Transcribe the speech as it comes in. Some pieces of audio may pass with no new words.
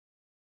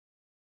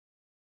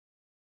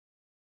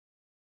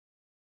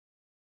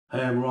Hi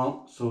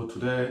everyone, so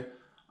today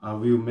I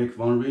will make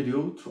one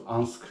video to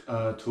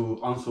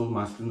answer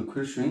my student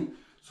question.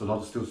 So a lot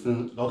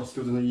of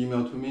students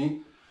email to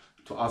me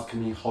to ask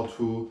me how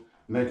to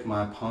make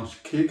my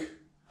punch kick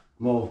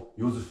more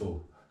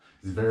useful.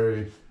 It's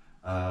very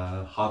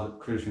hard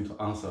question to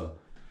answer.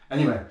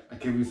 Anyway, I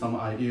give you some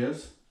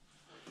ideas.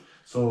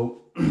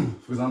 So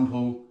for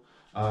example,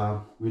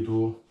 we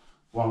do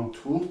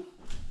 1-2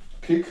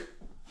 kick.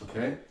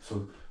 Okay,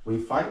 so when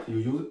you fight, you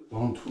use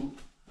 1-2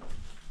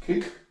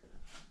 kick.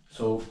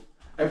 So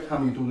every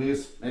time you do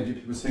this, maybe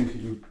people think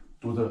you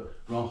do the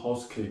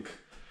roundhouse kick.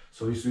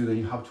 So you see that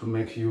you have to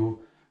make your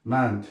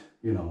mind,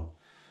 use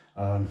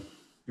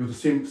the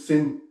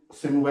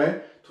same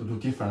way to do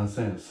different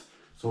things.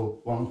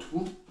 So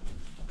 1-2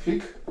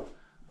 kick.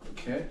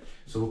 Okay.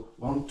 So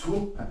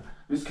 1-2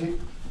 this kick,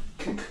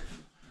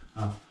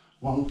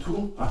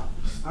 1-2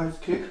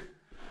 side kick.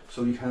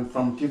 So you can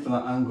from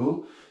different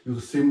angle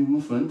use the same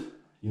movement,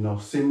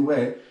 same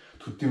way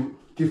to do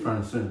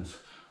different things.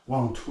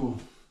 1-2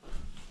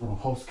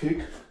 roundhouse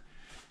kick,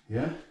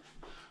 yeah.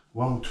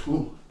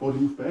 1-2 body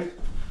move back,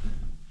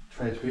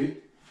 try to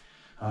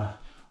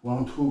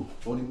 1-2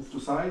 body move to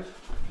side,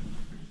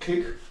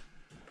 kick.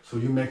 So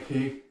you make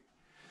it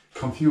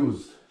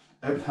confused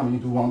every time you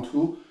do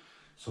 1-2,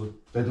 so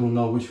they don't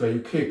know which way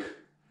you kick.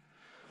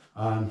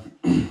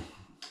 The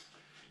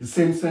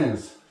same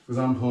sense. For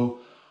example,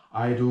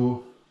 I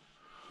do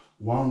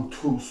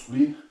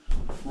 1-2-3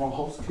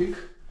 roundhouse kick,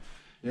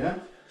 yeah.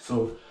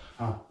 So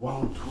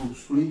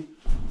 1-2-3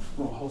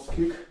 roundhouse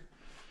kick.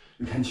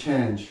 You can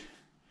change.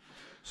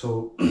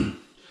 So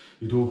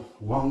you do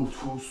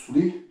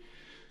 1-2-3.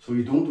 So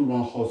you don't do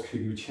roundhouse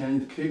kick. You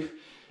change the kick,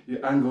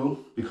 the angle,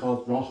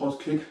 because roundhouse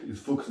kick is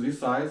focused this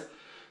side.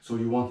 So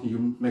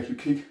you make your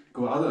kick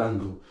go other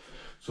angle.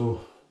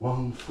 So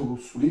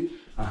 1-2-3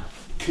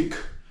 kick.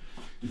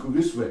 You go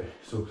this way.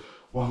 So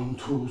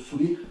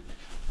 1-2-3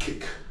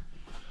 kick.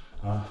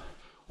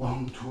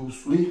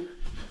 1-2-3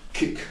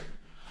 kick.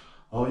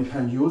 Or you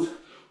can use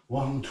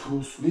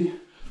 1-2-3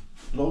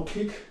 low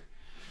kick.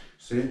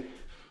 See,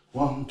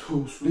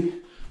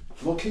 1-2-3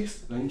 low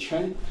kicks, then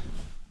change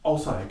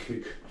outside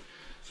kick.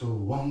 So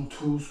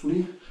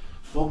 1-2-3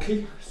 low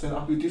kick, set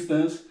up your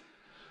distance,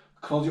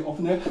 close your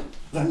opponent,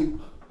 then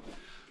you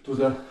do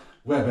the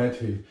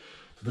variety,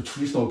 to the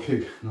traditional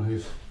kick. Now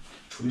is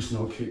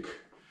traditional kick.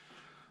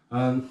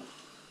 And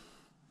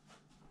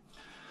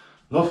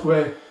lot of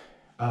way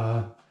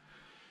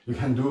you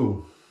can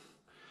do.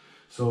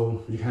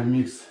 So you can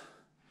mix.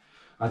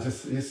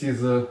 This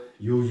is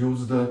you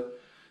use the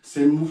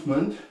same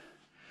movement,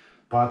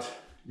 but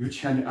you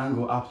change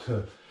angle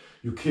after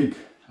you kick.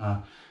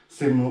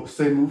 Same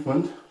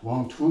movement.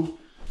 1-2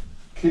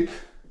 kick.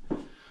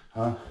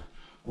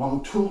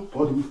 1-2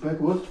 body move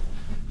backward.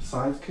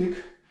 Side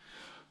kick.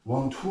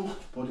 1-2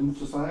 body move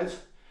to side.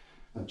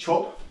 And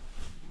chop.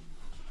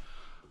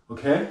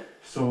 Okay.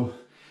 So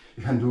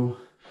you can do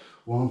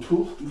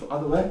 1-2 move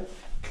other way.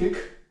 Kick.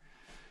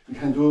 You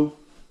can do.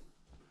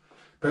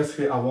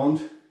 Basically, I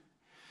want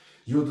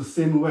you the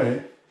same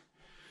way.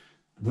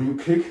 When you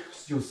kick,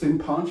 use same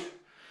punch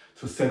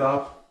to set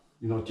up,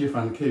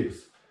 different kicks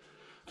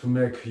to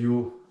make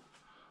you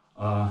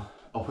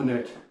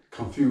opponent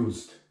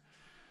confused.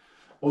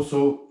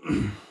 Also,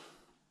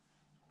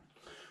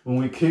 when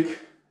we kick,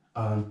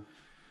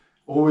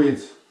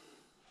 always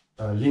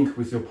link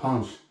with your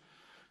punch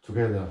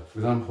together. For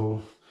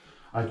example,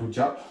 I do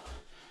jab,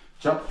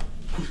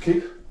 push,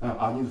 kick.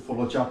 I need to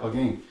follow jab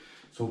again.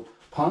 So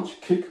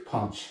punch, kick,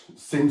 punch,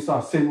 same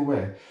style, same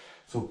way.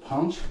 So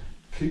punch,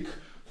 kick,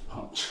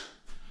 punch.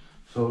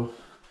 So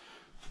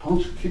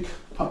punch, kick,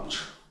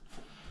 punch.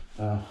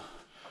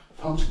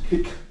 Punch,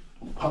 kick,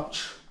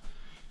 punch.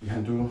 You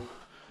can do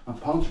a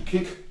punch,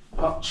 kick,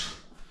 punch.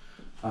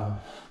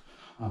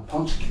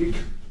 Punch, kick,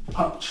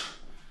 punch.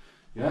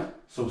 Yeah.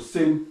 So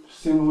same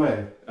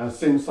way,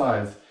 same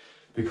size,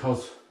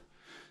 because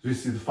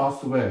this is the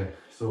fast way.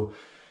 So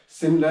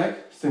same leg,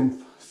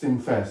 same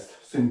fast,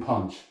 same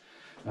punch.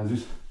 And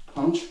this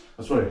punch,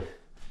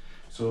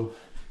 so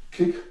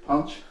kick,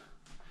 punch,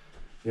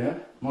 yeah,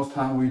 most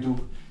time we do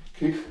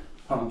kick,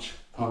 punch,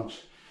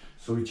 punch,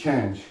 so we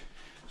change,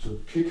 so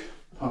kick,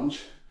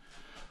 punch,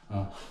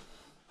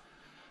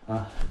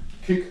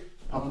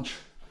 kick, punch,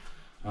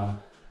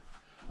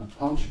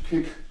 punch,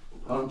 kick,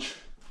 punch,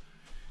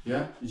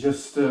 yeah,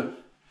 just to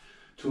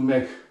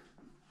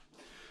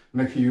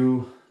make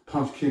you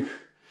punch, kick,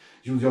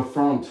 use your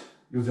front,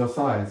 use your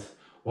sides,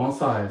 one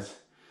side.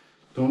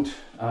 Don't,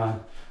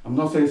 I'm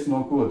not saying it's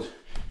not good.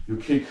 You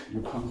kick, you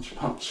punch,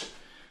 punch.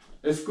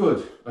 It's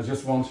good. I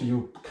just want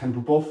you can do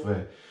both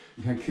way.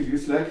 You can kick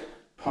this leg,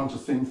 punch the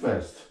same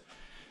fast.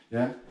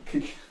 Yeah,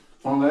 kick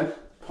front leg,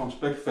 punch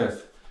back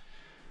fast.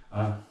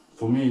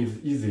 For me, it's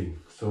easy.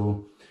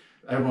 So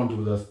everyone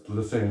do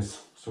the same.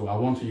 So I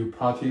want you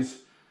practice,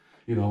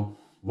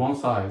 one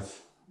side,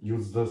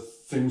 use the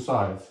same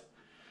size.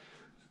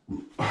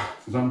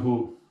 For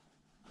example,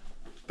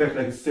 back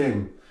leg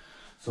same.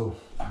 So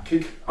I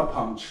kick, I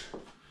punch,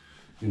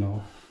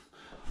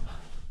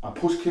 I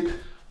push, kick,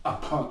 I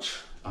punch.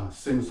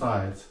 same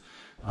size,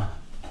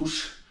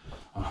 push,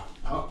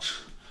 punch,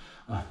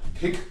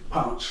 kick,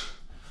 punch,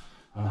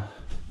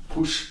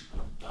 push,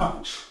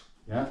 punch.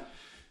 Yeah,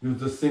 use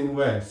the same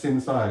way, same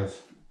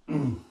size.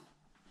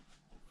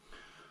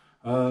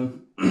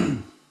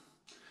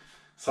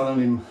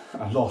 Suddenly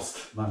I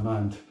lost my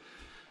mind.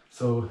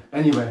 So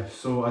anyway,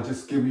 so I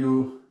just give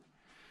you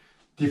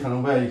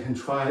different way you can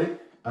try,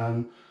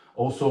 and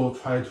also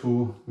try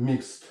to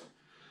mix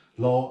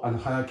low and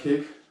higher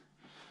kick.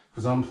 For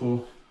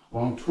example,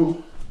 1,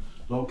 2,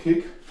 low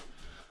kick,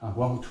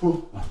 1,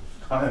 2,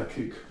 higher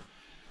kick.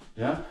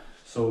 Yeah.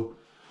 So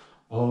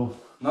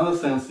another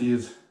sense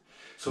is,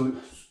 so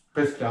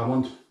basically I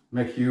want to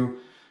make you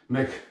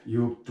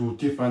do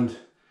different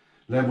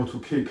level to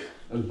kick,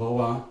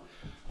 lower,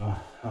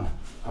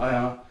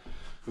 higher.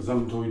 For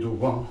example, you do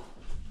 1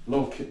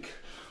 low kick,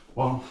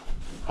 1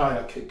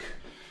 higher kick.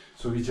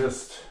 So we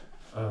just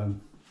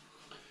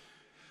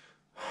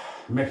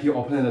make your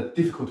opponent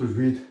difficult to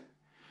read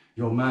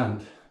your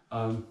mind.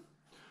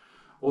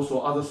 Also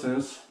other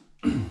sense.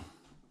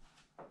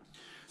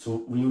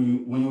 So when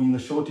you're in the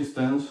short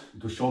distance,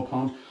 you do short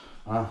punch,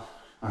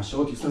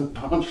 short distance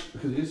punch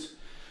like this.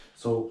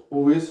 So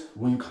always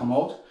when you come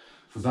out,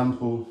 for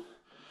example,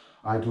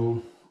 I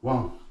do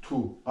 1,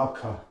 2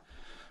 uppercut,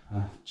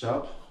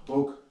 jab,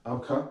 hook,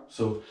 uppercut.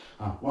 So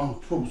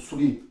 1, 2,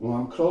 3,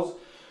 1 close,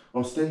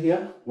 1 stay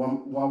here,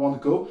 1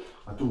 want to go.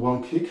 I do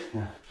 1 kick,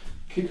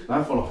 kick,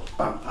 then follow,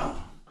 bam, bam.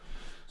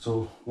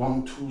 So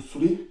 1, 2,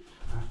 3,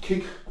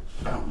 kick,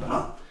 bam,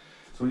 bam.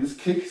 So this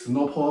kick is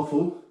not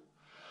powerful,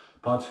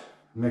 but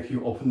make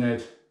your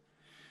opponent,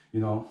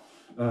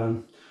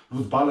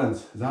 lose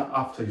balance. Then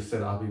after you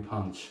set up a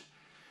punch,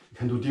 you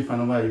can do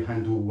different way. You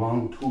can do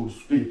 1, 2,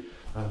 3,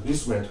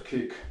 this way to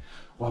kick.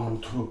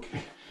 1, 2,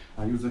 kick.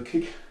 I use the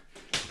kick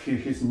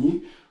his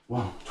knee.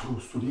 1, 2,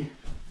 3,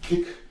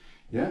 kick.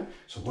 Yeah.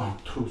 So 1,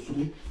 2,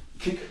 3,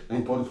 kick.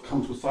 Then body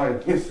come to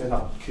side. Then set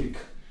up, kick.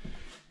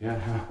 Yeah.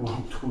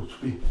 1, 2,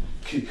 3,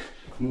 kick,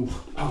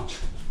 move, punch,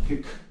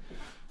 kick.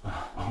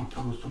 1,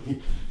 2,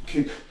 3,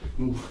 kick,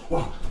 move,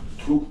 1,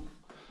 2,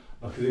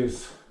 like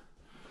this.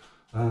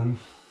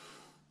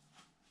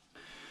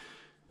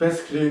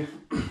 Basically,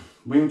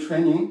 when you're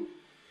training,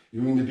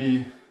 you need to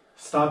be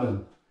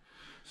stubborn.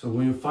 So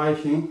when you're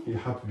fighting, you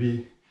have to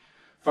be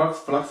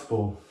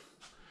flexible.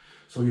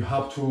 So you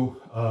have to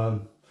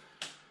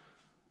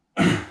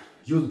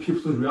use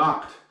people to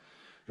react,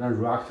 then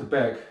react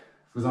back.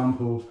 For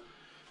example,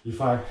 if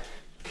I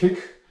kick,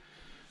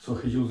 so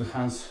he uses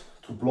hands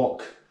to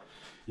block.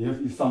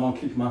 If someone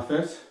kick my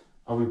face,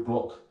 I will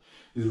block.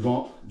 It's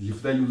wrong.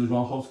 If they use the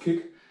wrong horse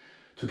kick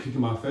to kick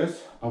my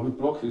face, I will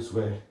block this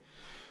way.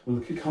 When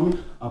the kick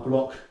coming, I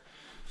block.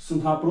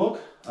 Since I block,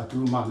 I do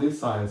my this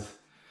size.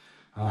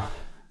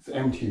 It's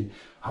empty.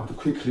 I have to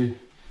quickly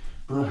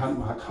bring hand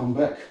when I come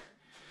back.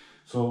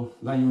 So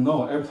then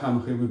every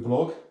time he will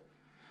block,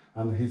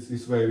 and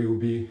this way will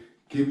be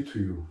give to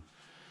you.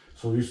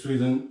 So this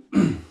reason,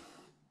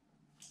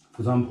 for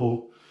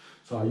example,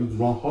 so I use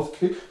wrong horse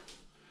kick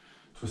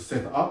to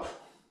set up,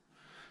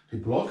 he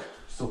block.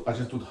 So I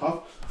just do the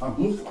half, I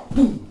move,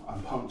 boom,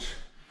 and punch.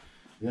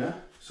 Yeah,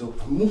 so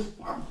I move,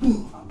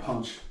 boom, and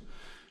punch.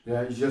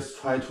 Yeah, you just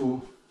try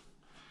to,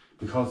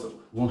 because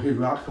when he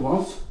react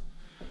once,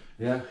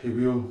 yeah, he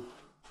will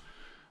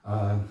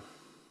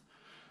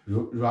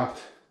react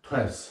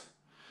twice.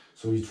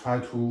 So you try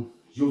to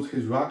use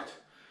his react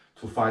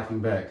to fight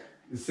him back.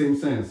 It's the same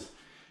sense.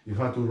 If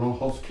I do wrong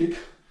horse kick,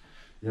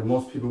 yeah,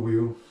 most people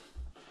will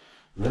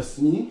rest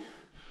knee,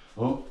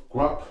 or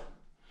grab,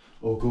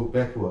 or go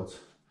backwards.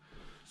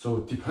 So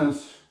it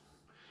depends.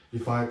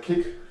 If I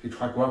kick, he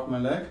try to grab my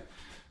leg,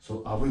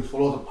 so I will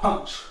follow the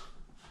punch,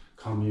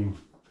 come in.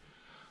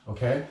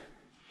 Okay?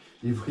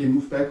 If he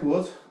move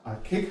backwards, I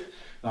kick,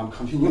 then I'm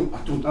continue,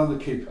 I do another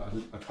kick.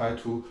 I try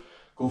to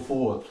go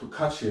forward to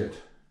catch it.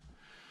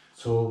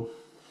 So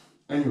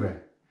anyway,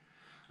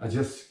 I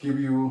just give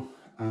you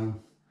a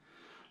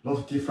lot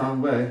of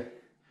different way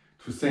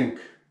to think.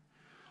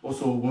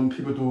 Also, when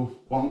people do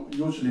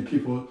usually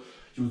people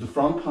use the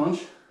front punch,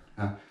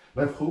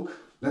 left hook,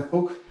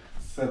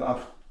 set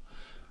up.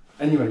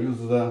 Anyway, use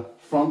the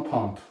front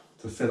punch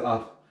to set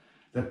up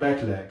the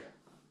back leg.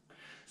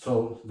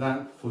 So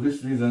then, for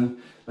this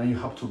reason, then you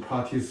have to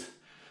practice.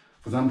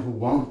 For example,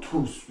 1,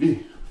 2,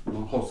 3,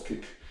 one horse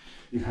kick.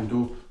 You can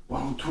do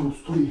 1, 2,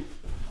 3,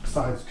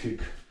 sides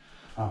kick.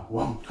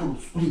 1, 2,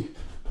 3,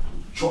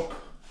 chop.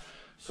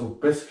 So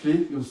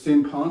basically, use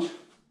same punch,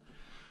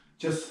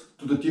 just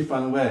do the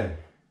different way.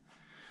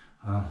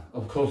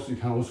 Of course, you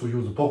can also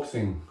use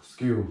boxing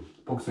skill,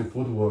 boxing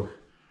footwork.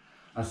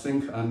 I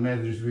think I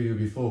made this video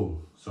before.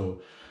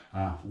 So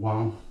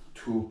 1,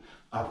 2,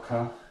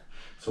 uppercut.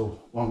 So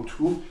 1,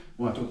 2,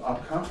 1, 2,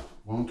 uppercut.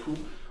 1, 2,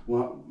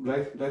 1.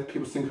 Let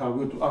people think I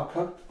will do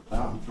uppercut.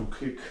 Do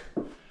kick.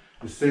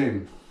 The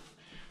same.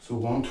 So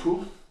 1,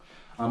 2.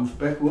 I move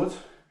backwards.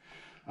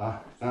 Then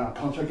I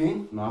punch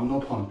again. Now I'm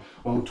not punch.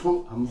 1,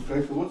 2. I move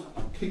backwards.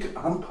 I kick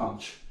and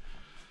punch.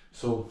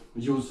 So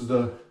use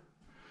the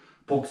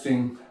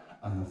boxing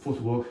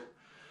footwork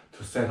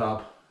to set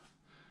up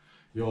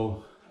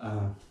your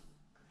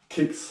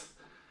kicks.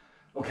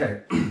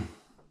 Okay.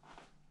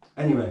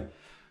 Anyway,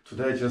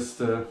 today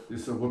just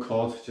is a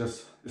workout.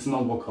 It's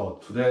not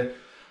workout. Today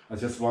I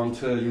just want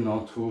to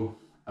to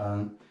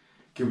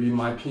give you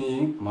my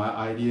opinion, my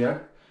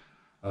idea.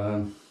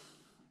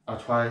 I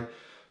try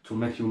to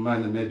make your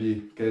mind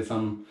maybe get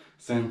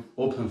something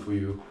open for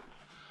you.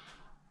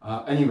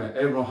 Anyway,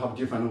 everyone have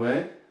different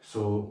way,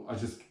 so I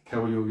just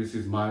tell you this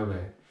is my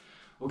way.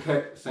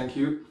 Okay, thank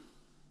you.